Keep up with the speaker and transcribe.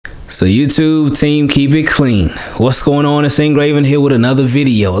So YouTube team, keep it clean. What's going on? It's Ingraven here with another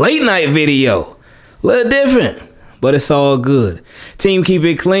video. Late night video. A little different, but it's all good. Team, keep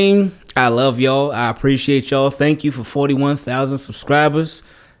it clean. I love y'all. I appreciate y'all. Thank you for 41,000 subscribers.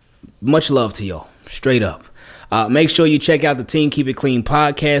 Much love to y'all. Straight up. Make sure you check out the Team Keep It Clean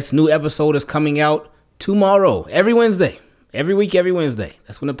podcast. New episode is coming out tomorrow. Every Wednesday. Every week, every Wednesday.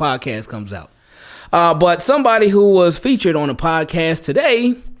 That's when the podcast comes out. But somebody who was featured on the podcast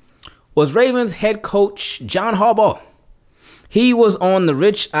today was Ravens head coach John Harbaugh. He was on the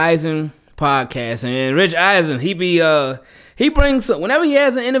Rich Eisen podcast, and Rich Eisen, he brings, whenever he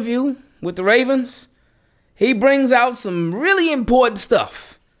has an interview with the Ravens, he brings out some really important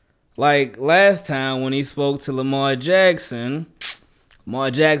stuff. Like last time when he spoke to LamarJackson,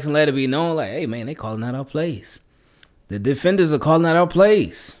 LamarJackson let it be known, like, hey man, they calling out our plays. The defenders are calling out our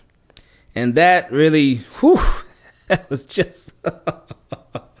plays. And that really, that was just...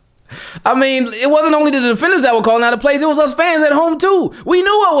 I mean, it wasn't only the defenders that were calling out the plays. It was us fans at home, too. We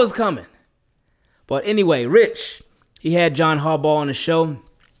knew what was coming. But anyway, Rich, he had John Harbaugh on the show.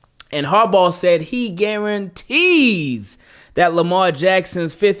 And Harbaugh said he guarantees that Lamar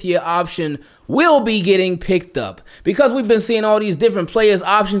Jackson's fifth-year option will be getting picked up. Because we've been seeing all these different players'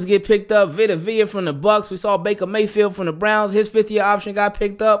 options get picked up. Vita Vea from the Bucks. We saw Baker Mayfield from the Browns. His fifth-year option got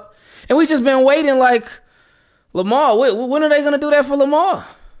picked up. And we just been waiting like, Lamar, when are they going to do that for Lamar?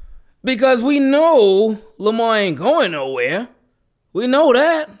 Because we know Lamar ain't going nowhere. We know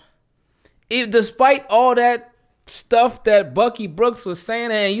that. Despite all that stuff that Bucky Brooks was saying,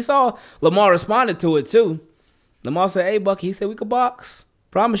 and you saw Lamar responded to it too. Lamar said, hey, Bucky, he said, we could box.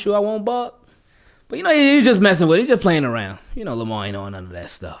 Promise you I won't buck. But, you know, he's just messing with it. He's just playing around. You know, Lamar ain't on none of that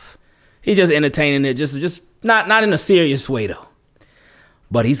stuff. He's just entertaining it, just not in a serious way, though.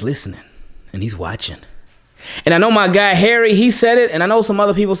 But he's listening, and he's watching. And I know my guy Harry, he said it, and I know some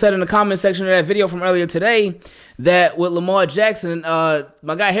other people said in the comment section of that video from earlier today that with Lamar Jackson,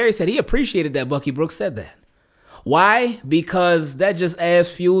 my guy Harry said he appreciated that Bucky Brooks said that. Why? Because that just adds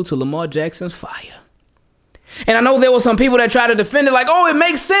fuel to Lamar Jackson's fire. And I know there were some people that try to defend it like, oh, it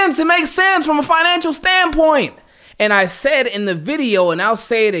makes sense. It makes sense from a financial standpoint. And I said in the video, and I'll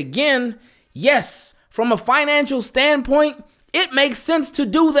say it again, yes, from a financial standpoint, it makes sense to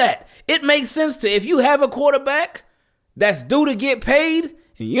do that. It makes sense to, if you have a quarterback that's due to get paid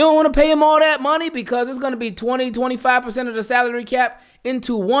and you don't want to pay him all that money because it's going to be 20, 25% of the salary cap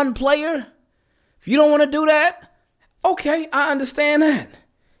into one player. If you don't want to do that, okay, I understand that.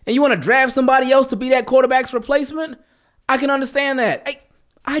 And you want to draft somebody else to be that quarterback's replacement, I can understand that.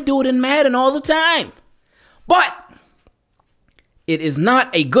 I do it in Madden all the time. But it is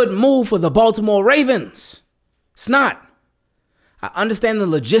not a good move for the Baltimore Ravens. It's not. I understand the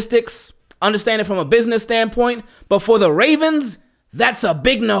logistics, understand it from a business standpoint, but for the Ravens, that's a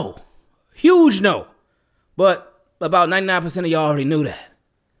big no. Huge no. But about 99% of y'all already knew that.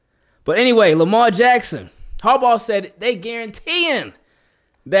 But anyway, Lamar Jackson, Harbaugh said they guaranteeing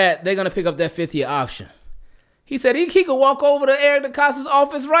that they're going to pick up that fifth-year option. He said he could walk over to Eric DeCosta's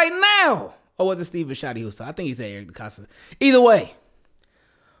office right now. Or was it Steve Bisciotti who said? I think he said Eric DeCosta. Either way.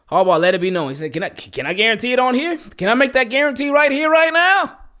 Harbaugh let it be known. He said, can I guarantee it on here? Can I make that guarantee right here, right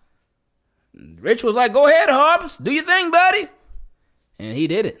now? Rich was like, go ahead, Harbs. Do your thing, buddy. And he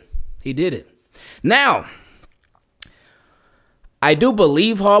did it. He did it. Now, I do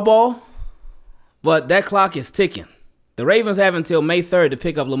believe Harbaugh, but that clock is ticking. The Ravens have until May 3rd to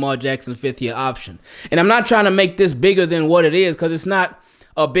pick up Lamar Jackson's fifth-year option. And I'm not trying to make this bigger than what it is because it's not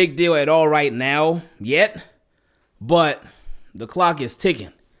a big deal at all right now yet. But the clock is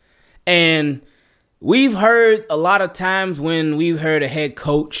ticking. And we've heard a lot of times when we've heard a head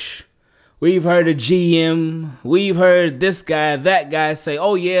coach, we've heard a GM, we've heard this guy, that guy say,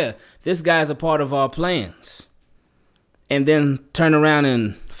 oh yeah, this guy's a part of our plans. And then turn around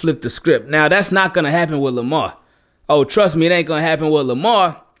and flip the script. Now, that's not going to happen with Lamar. Oh, trust me, it ain't going to happen with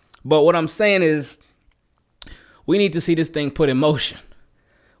Lamar. But what I'm saying is we need to see this thing put in motion.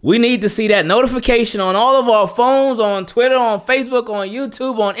 We need to see that notification on all of our phones, on Twitter, on Facebook, on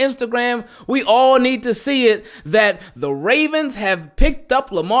YouTube, on Instagram. We all need to see it that the Ravens have picked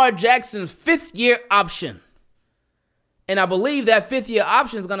up Lamar Jackson's fifth-year option. And I believe that fifth-year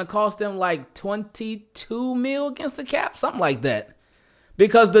option is going to cost them like $22 million against the cap, something like that.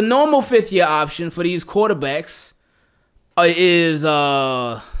 Because the normal fifth-year option for these quarterbacks is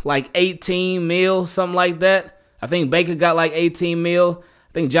like 18 mil, something like that. I think Baker got like 18 mil.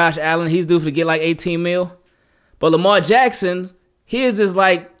 I think Josh Allen, he's due to get like 18 mil. But Lamar Jackson, his is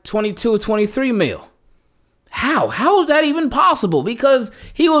like 22, 23 mil. How? How is that even possible? Because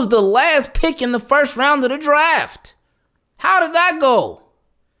he was the last pick in the first round of the draft. How did that go?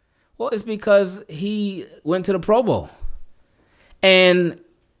 Well, it's because he went to the Pro Bowl. And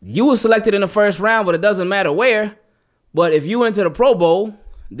you were selected in the first round, but it doesn't matter where. But if you went to the Pro Bowl,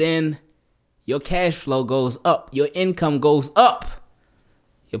 then your cash flow goes up. Your income goes up.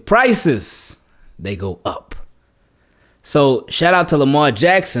 Your prices, they go up. So shout out to Lamar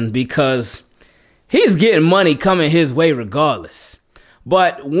Jackson because he's getting money coming his way regardless.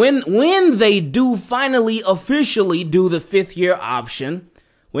 But when they do finally officially do the 5th-year option,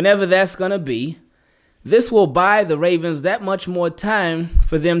 whenever that's going to be, this will buy the Ravens that much more time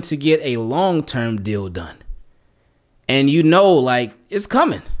for them to get a long-term deal done. And you know, like, it's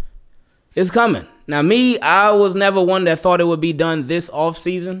coming. It's coming. Now, me, I was never one that thought it would be done this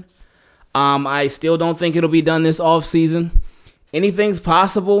offseason. I still don't think it'll be done this offseason. Anything's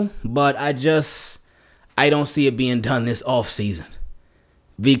possible, but I don't see it being done this offseason.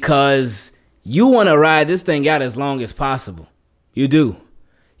 Because you want to ride this thing out as long as possible. You do.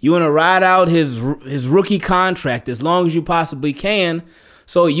 You want to ride out his rookie contract as long as you possibly can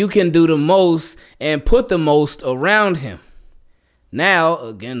so you can do the most and put the most around him. Now,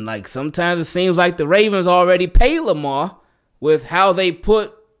 again, like sometimes it seems like the Ravens already pay Lamar with how they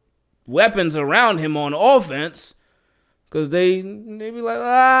put weapons around him on offense because they be like,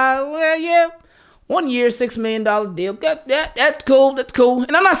 well, yeah, 1 year, $6 million deal. That's cool. That's cool.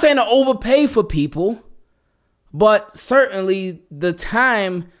 And I'm not saying to overpay for people, but certainly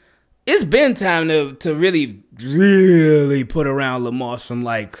it's been time to really put around Lamar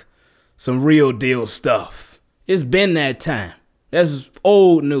some real deal stuff. It's been that time. That's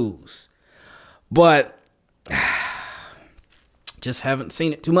old news. But just haven't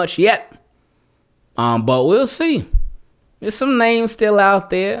seen it too much yet. But we'll see. There's some names still out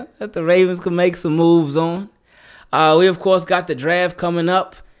there that the Ravens can make some moves on. We, of course, got the draft coming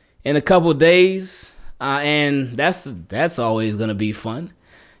up in a couple days. And that's always going to be fun.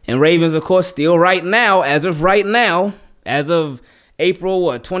 And Ravens, of course, still as of April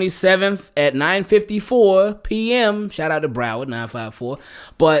 27th at 9:54 p.m. Shout out to Broward, 954.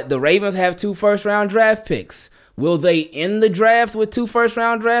 But the Ravens have 2 first-round draft picks. Will they end the draft with 2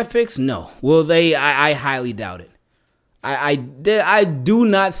 first-round draft picks? No. Will they? I highly doubt it. I do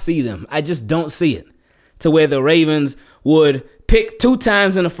not see them. I just don't see it to where the Ravens would pick 2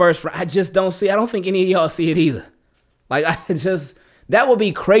 times in the first round. I just don't see it. I don't think any of y'all see it either. Like, that would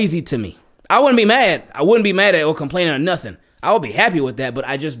be crazy to me. I wouldn't be mad. I wouldn't be mad at or complaining or nothing. I would be happy with that, but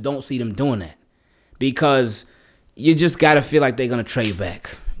I just don't see them doing that because you just got to feel like they're going to trade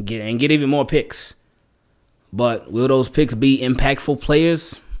back and get even more picks. But will those picks be impactful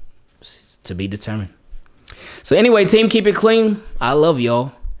players? To be determined. So anyway, team, keep it clean. I love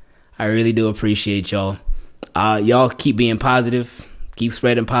y'all. I really do appreciate y'all. Y'all keep being positive. Keep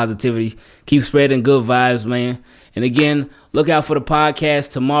spreading positivity. Keep spreading good vibes, man. And again, look out for the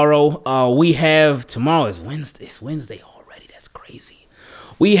podcast tomorrow. Tomorrow is Wednesday. It's Wednesday already. That's crazy.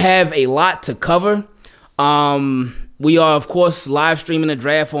 We have a lot to cover. We are, of course, live streaming the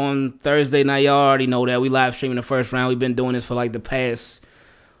draft on Thursday night. Y'all already know that. We live streaming the first round. We've been doing this for like the past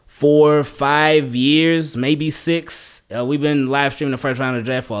 4 or 5 years, maybe 6. We've been live streaming the first round of the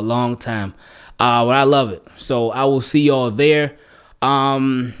draft for a long time. But I love it. So I will see y'all there.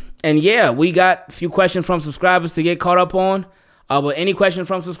 And yeah, we got a few questions from subscribers to get caught up on. But any questions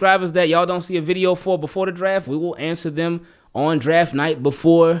from subscribers that y'all don't see a video for before the draft, we will answer them on draft night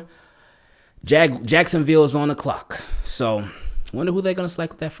before Jacksonville is on the clock. So wonder who they're going to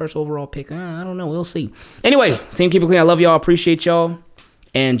select with that first overall pick. I don't know. We'll see. Anyway, team, keep it clean. I love y'all. Appreciate y'all.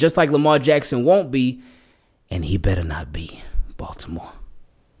 And just like Lamar Jackson won't be, and he better not be, Baltimore.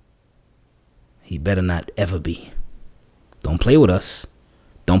 He better not ever be. Don't play with us.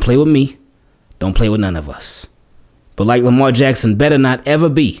 Don't play with me. Don't play with none of us. But like Lamar Jackson better not ever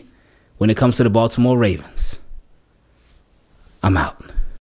be when it comes to the Baltimore Ravens. I'm out.